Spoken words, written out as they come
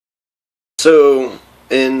So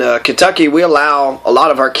in Kentucky, we allow a lot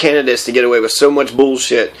of our candidates to get away with so much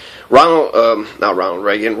bullshit. Not Ronald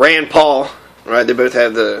Reagan, Rand Paul. Right, they both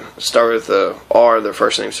have the start with the R. Their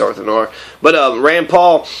first name starts with an R. But Rand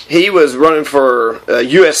Paul, he was running for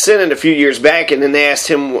U.S. Senate a few years back, and then they asked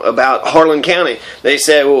him about Harlan County. They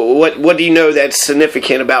said, well, what do you know that's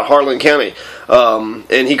significant about Harlan County?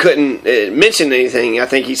 And he couldn't mention anything. I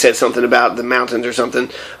think he said something about the mountains or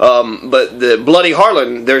something. But the Bloody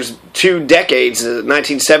Harlan, there's 2 decades, the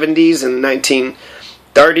 1970s and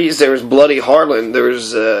 1930s, there was Bloody Harlan. There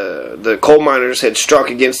was the coal miners had struck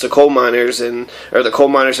against the coal miners, or the coal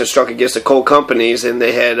miners had struck against the coal companies, and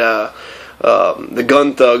they had the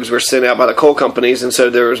gun thugs were sent out by the coal companies, and so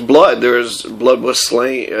there was blood. Blood was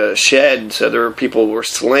shed. So there were people were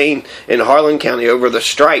slain in Harlan County over the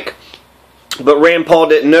strike. But Rand Paul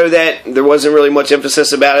didn't know that. There wasn't really much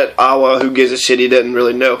emphasis about it. Iowa, who gives a shit? He didn't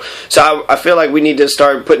really know. So I feel like we need to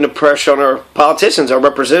start putting the pressure on our politicians, our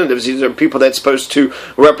representatives. These are people that's supposed to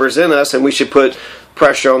represent us, and we should put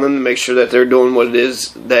pressure on them to make sure that they're doing what it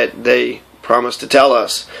is that they promised to tell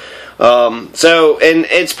us. And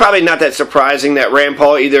it's probably not that surprising that Rand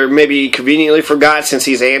Paul either maybe conveniently forgot, since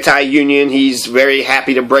he's anti-union. He's very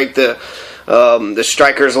happy to break the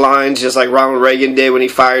strikers' lines, just like Ronald Reagan did when he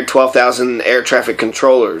fired 12,000 air traffic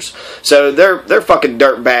controllers. So they're fucking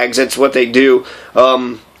dirtbags. That's what they do.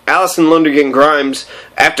 Allison Lundergan Grimes,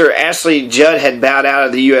 after Ashley Judd had bowed out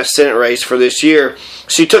of the U.S. Senate race for this year,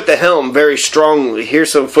 she took the helm very strongly.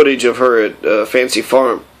 Here's some footage of her at Fancy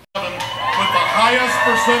Farm. With the highest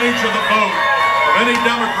percentage of the vote of any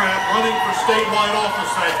Democrat running for statewide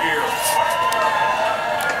office that year.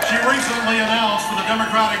 She recently announced for the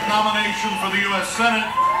Democratic nomination for the U.S. Senate.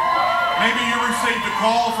 Maybe you received a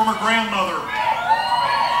call from her grandmother,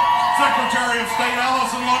 Secretary of State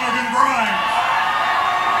Allison Lundergan Grimes.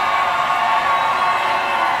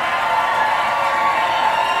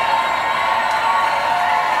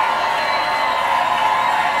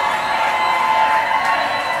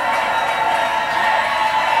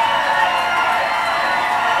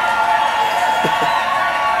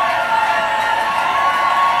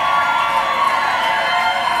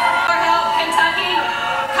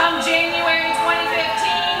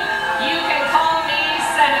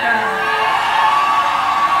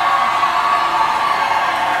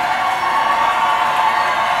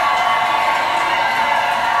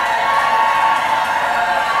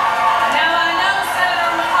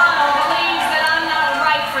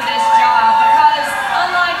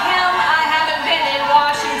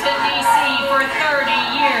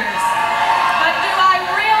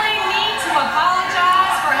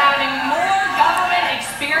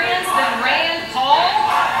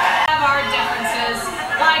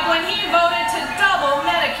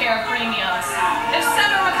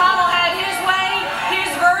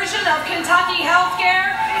 Kentucky health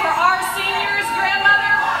care for our seniors,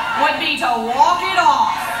 grandmother, would be to walk it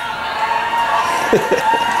off.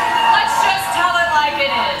 Let's just tell it like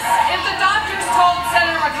it is. If the doctors told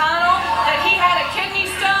Senator McConnell that he had a kidney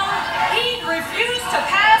stone, he'd refuse to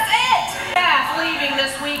pass it. Staff leaving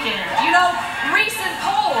this weekend. You know, recent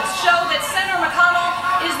polls show that Senator McConnell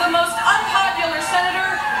is the most unpopular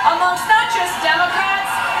senator amongst not just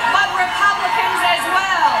Democrats, but Republicans as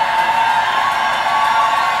well.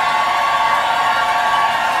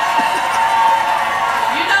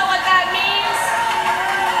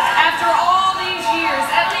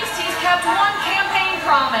 One campaign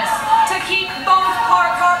promise to keep both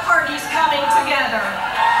parties coming together.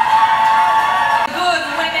 Good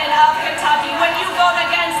women of Kentucky, when you vote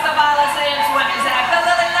against the Violence Against Women's Act, the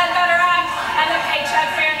Lilly Ledbetter Act, and the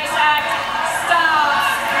Paycheck Fairness Act, stops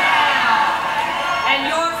now. And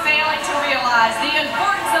you're failing to realize the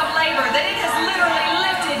importance of labor, that it has literally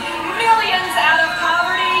lifted millions out of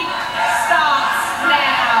poverty, stops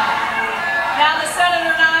now. Now the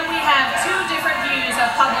Senator and I, we have 2 different views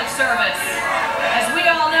of public service. As we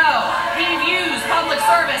all know, he views public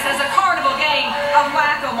service as a carnival game of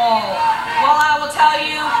whack-a-mole. Well, I will tell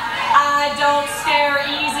you, I don't scare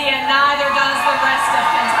easy, and neither does the rest of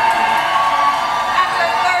Kentucky. After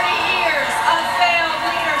 30 years of failed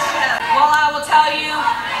leadership, well, I will tell you,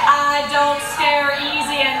 I don't scare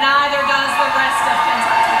easy, and neither does the rest of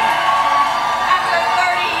Kentucky. After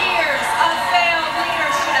 30 years of failed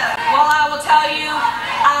leadership, well, I will tell you,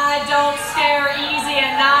 I don't scare easy,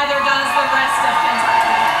 and neither does the rest of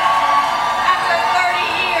Kentucky. After 30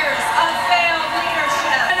 years of failed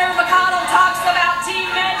leadership, Senator McConnell talks about Team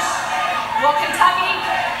Mitch. Well, Kentucky,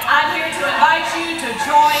 I'm here to invite you to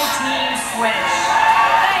join Team Switch.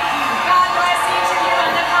 Thank you. God bless each of you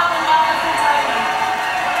in the Commonwealth of Kentucky.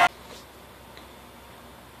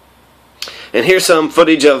 And here's some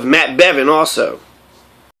footage of Matt Bevin also.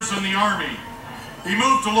 In the Army. He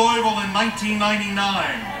moved to Louisville in 1999.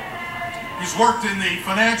 He's worked in the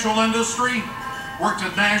financial industry, worked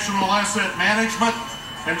at National Asset Management,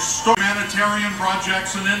 and humanitarian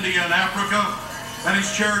projects in India and Africa, and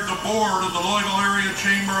he's chaired the board of the Louisville Area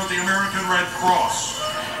Chamber of the American Red Cross.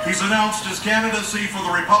 He's announced his candidacy for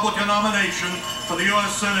the Republican nomination for the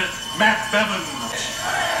U.S. Senate, Matt Bevin.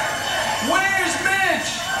 Where's Mitch?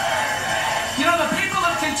 You know, the people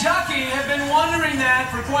of Kentucky have been wondering that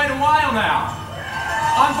for quite a while now.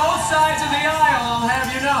 On both sides of the aisle, I'll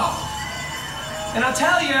have you know. And I'll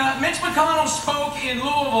tell you, Mitch McConnell spoke in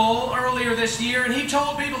Louisville earlier this year, and he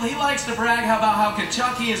told people he likes to brag about how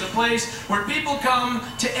Kentucky is a place where people come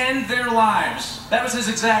to end their lives. That was his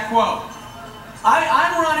exact quote.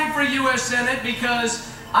 I'm running for U.S. Senate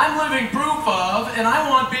because I'm living proof of, and I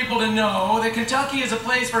want people to know that Kentucky is a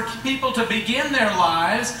place for people to begin their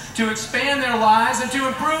lives, to expand their lives, and to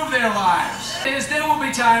improve their lives. There will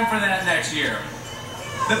be time for that next year.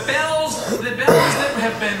 The bells that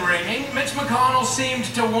have been ringing, Mitch McConnell seemed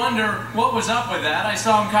to wonder what was up with that. I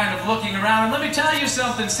saw him kind of looking around. And let me tell you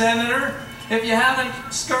something, Senator, if you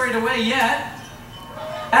haven't scurried away yet.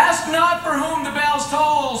 Ask not for whom the bells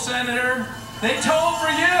toll, Senator. They toll for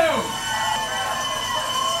you.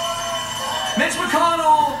 Mitch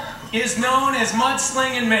McConnell is known as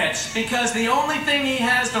Mudslinging Mitch because the only thing he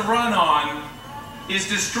has to run on is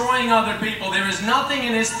destroying other people. There is nothing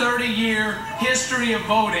in his 30-year history of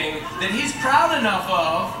voting that he's proud enough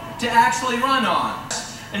of to actually run on.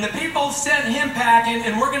 And the people sent him packing,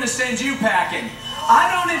 and we're going to send you packing. I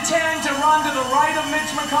don't intend to run to the right of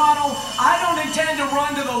Mitch McConnell. I don't intend to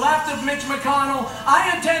run to the left of Mitch McConnell.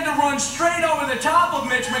 I intend to run straight over the top of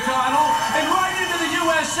Mitch McConnell and right into the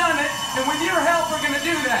U.S. Senate. And with your help, we're going to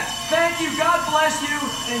do that. Thank you, God bless you,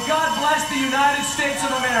 and God bless the United States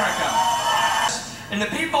of America. And the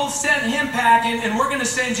people sent him packing, and we're going to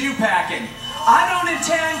send you packing. I don't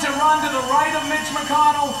intend to run to the right of Mitch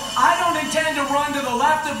McConnell. I don't intend to run to the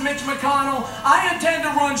left of Mitch McConnell. I intend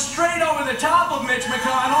to run straight over the top of Mitch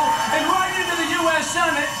McConnell and right into the U.S.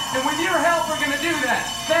 Senate. And with your help, we're going to do that.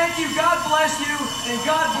 Thank you, God bless you, and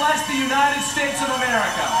God bless the United States of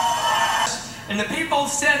America. And the people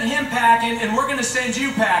sent him packing, and we're going to send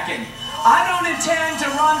you packing. I don't intend to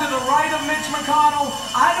run to the right of Mitch McConnell.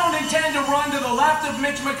 I don't intend to run to the left of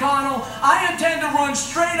Mitch McConnell. I intend to run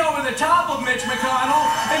straight over the top of Mitch McConnell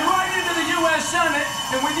and right into the U.S. Senate.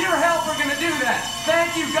 And with your help, we're going to do that.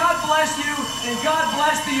 Thank you, God bless you, and God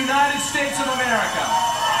bless the United States of America.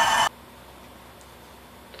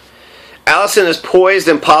 Allison is poised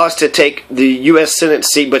and polished to take the U.S. Senate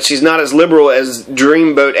seat, but she's not as liberal as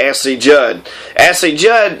Dreamboat Ashley Judd. Ashley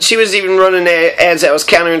Judd, she was even running ads that was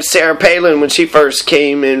countering Sarah Palin when she first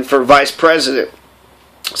came in for vice president,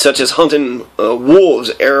 such as hunting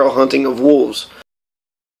wolves, arrow hunting of wolves.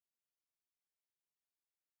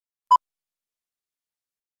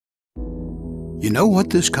 You know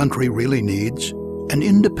what this country really needs? An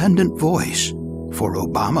independent voice for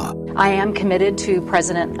Obama. I am committed to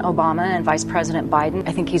President Obama and Vice President Biden.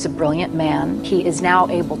 I think he's a brilliant man. He is now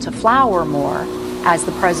able to flower more as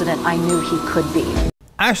the president I knew he could be.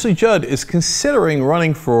 Ashley Judd is considering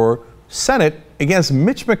running for Senate against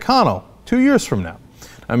Mitch McConnell 2 years from now.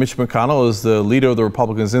 Now, Mitch McConnell is the leader of the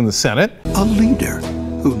Republicans in the Senate. A leader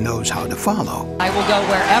who knows how to follow. I will go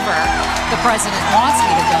wherever the president wants me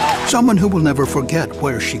to go. Someone who will never forget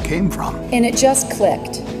where she came from. And it just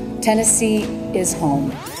clicked. Tennessee is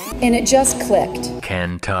home. And it just clicked.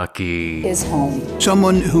 Kentucky is home.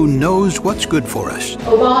 Someone who knows what's good for us.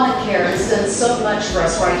 Obamacare has done so much for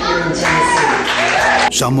us right here in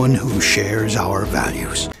Tennessee. Someone who shares our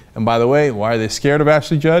values. And by the way, why are they scared of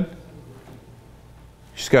Ashley Judd?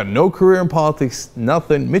 She's got no career in politics,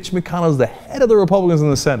 nothing. Mitch McConnell's the head of the Republicans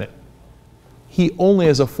in the Senate. He only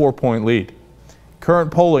has a 4-point lead.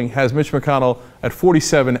 Current polling has Mitch McConnell at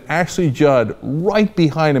 47, Ashley Judd right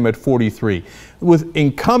behind him at 43. With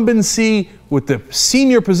incumbency, with the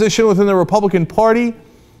senior position within the Republican Party,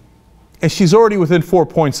 and she's already within 4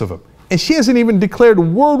 points of him. And she hasn't even declared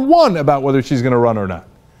word one about whether she's going to run or not.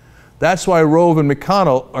 That's why Rove and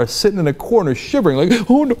McConnell are sitting in a corner shivering like,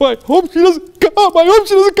 oh no, I hope she doesn't come. I hope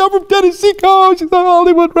she doesn't come from Tennessee. Oh, she's a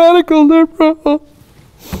Hollywood radical liberal.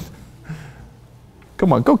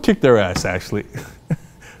 Come on, go kick their ass, Ashley.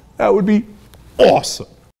 That would be awesome.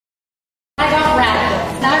 I got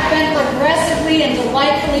radical. I've been progressively and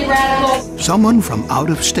delightfully radical. Someone from out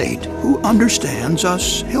of state who understands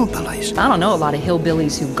us hillbillies. I don't know a lot of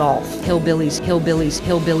hillbillies who golf. Hillbillies, hillbillies,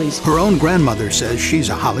 hillbillies. Her own grandmother says she's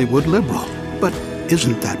a Hollywood liberal. But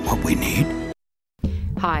isn't that what we need?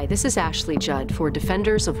 Hi, this is Ashley Judd for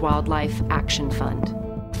Defenders of Wildlife Action Fund.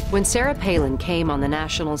 When Sarah Palin came on the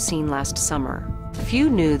national scene last summer, few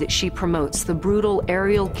knew that she promotes the brutal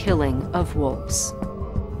aerial killing of wolves.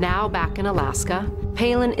 Now back in Alaska,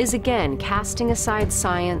 Palin is again casting aside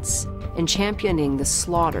science and championing the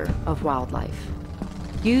slaughter of wildlife.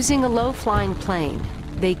 Using a low-flying plane,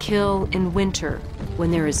 they kill in winter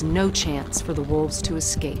when there is no chance for the wolves to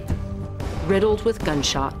escape. Riddled with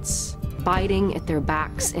gunshots, biting at their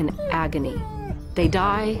backs in agony, they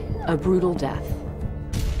die a brutal death.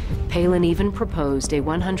 Palin even proposed a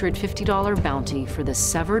 $150 bounty for the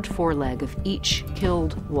severed foreleg of each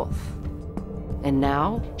killed wolf. And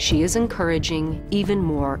now she is encouraging even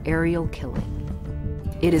more aerial killing.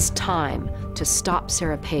 It is time to stop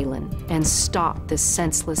Sarah Palin and stop this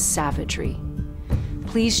senseless savagery.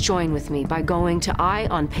 Please join with me by going to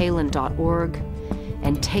eyeonpalin.org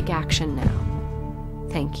and take action now.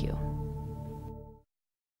 Thank you.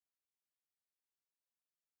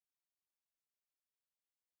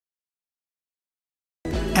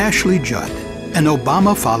 Ashley Judd, an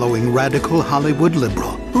Obama-following radical Hollywood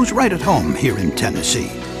liberal who's right at home here in Tennessee.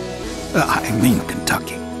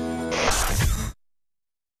 Kentucky.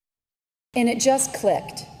 And it just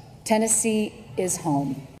clicked. Tennessee is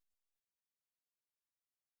home.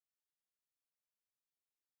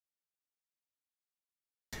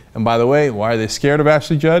 And by the way, why are they scared of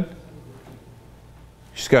Ashley Judd?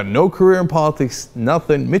 She's got no career in politics,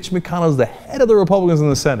 nothing. Mitch McConnell's the head of the Republicans in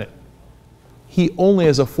the Senate. He only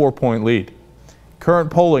has a 4-point lead. Current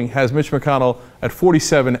polling has Mitch McConnell at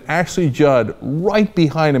 47, Ashley Judd right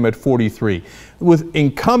behind him at 43. With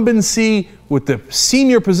incumbency, with the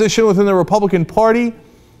senior position within the Republican Party,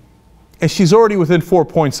 and she's already within 4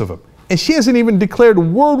 points of him. And she hasn't even declared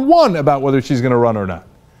word one about whether she's going to run or not.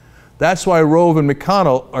 That's why Rove and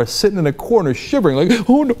McConnell are sitting in a corner shivering like,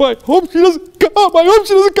 oh no, I hope she doesn't come. I hope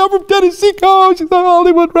she doesn't come from Tennessee. Oh, she's a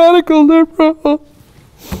Hollywood radical liberal.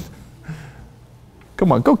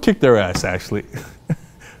 Come on, go kick their ass, Ashley.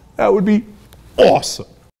 That would be awesome.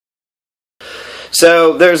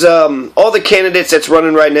 So there's all the candidates that's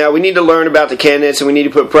running right now. We need to learn about the candidates and we need to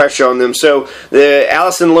put pressure on them. So the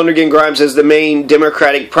Allison Lundergan Grimes is the main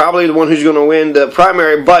Democratic, probably the one who's going to win the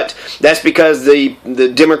primary, but that's because the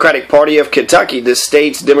Democratic Party of Kentucky, the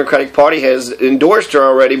state's Democratic Party, has endorsed her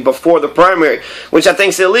already before the primary, which I think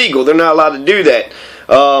is illegal. They're not allowed to do that.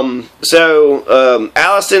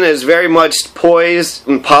 Allison is very much poised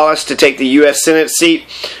and polished to take the U.S. Senate seat,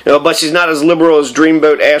 but she's not as liberal as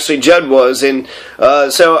Dreamboat Ashley Judd was. And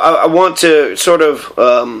so I want to sort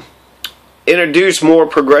of introduce more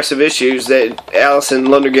progressive issues that Allison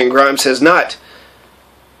Lundergan Grimes has not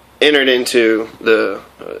entered into the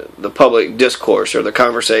public discourse or the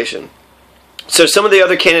conversation. So some of the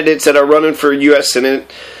other candidates that are running for U.S.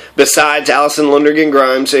 Senate besides Allison Lundergan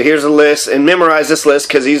Grimes, so here's a list, and memorize this list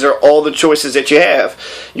because these are all the choices that you have.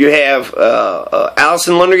 You have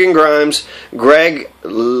Allison Lundergan Grimes, Greg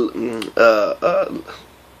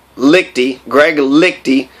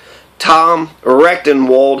Lichty, Tom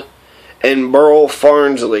Rechtenwald, and Burl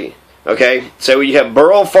Farnsley. Okay, so you have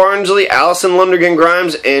Burl Farnsley, Allison Lundergan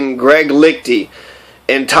Grimes, and Greg Lichty,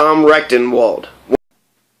 and Tom Rechtenwald.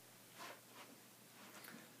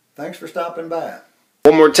 Thanks for stopping by.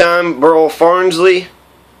 One more time, Burl Farnsley,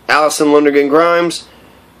 Allison Lundergan Grimes,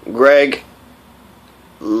 Greg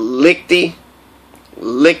Lichty,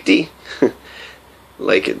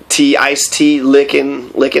 like tea, iced tea,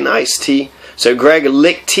 licking iced tea. So Greg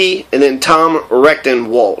Lichty, and then Tom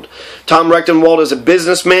Rechtenwald. Tom Rechtenwald is a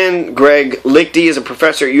businessman. Greg Lichty is a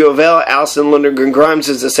professor at U of L. Allison Lundergan Grimes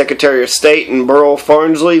is the Secretary of State, and Burl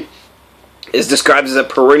Farnsley is described as a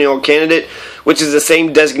perennial candidate, which is the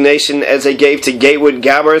same designation as they gave to Gatewood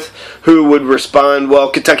Galbraith, who would respond, well,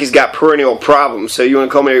 Kentucky's got perennial problems, so you want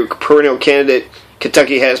to call me a perennial candidate?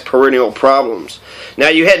 Kentucky has perennial problems. Now,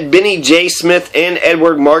 you had Benny J. Smith and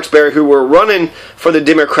Edward Marksberry who were running for the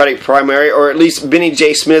Democratic primary, or at least Benny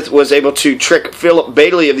J. Smith was able to trick Philip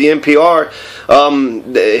Bailey of the NPR,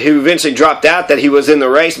 who eventually dropped out, that he was in the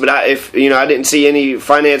race. But I didn't see any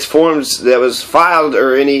finance forms that was filed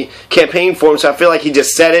or any campaign forms, so I feel like he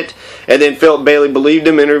just said it, and then Philip Bailey believed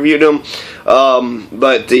him, interviewed him.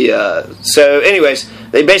 So anyways,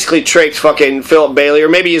 they basically tricked fucking Philip Bailey, or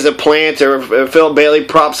maybe he's a plant, or Philip Bailey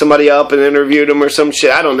propped somebody up and interviewed him or some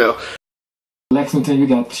shit. I don't know. Lexington, you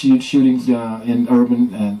got shootings in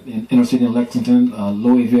urban and in inner city in Lexington,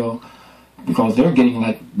 Louisville, because they're getting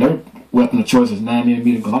like their weapon of choice is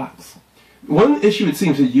 9mm Glocks. One issue it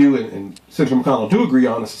seems that you and Senator McConnell do agree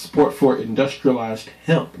on is support for industrialized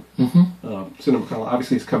hemp. Senator McConnell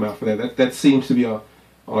obviously has come out for that. That seems to be on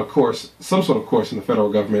a course, some sort of course in the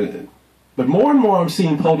federal government. But more and more I'm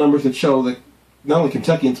seeing poll numbers that show that not only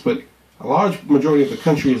Kentuckians, but a large majority of the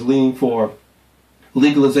country is leaning for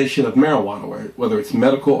legalization of marijuana, whether it's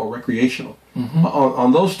medical or recreational.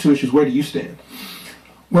 On those two issues, where do you stand?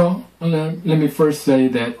 Well, let me first say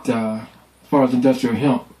that as far as industrial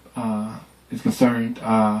hemp is concerned,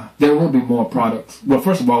 there will be more products. Well,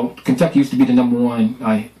 first of all, Kentucky used to be the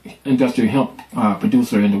 #1 industrial hemp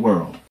producer in the world.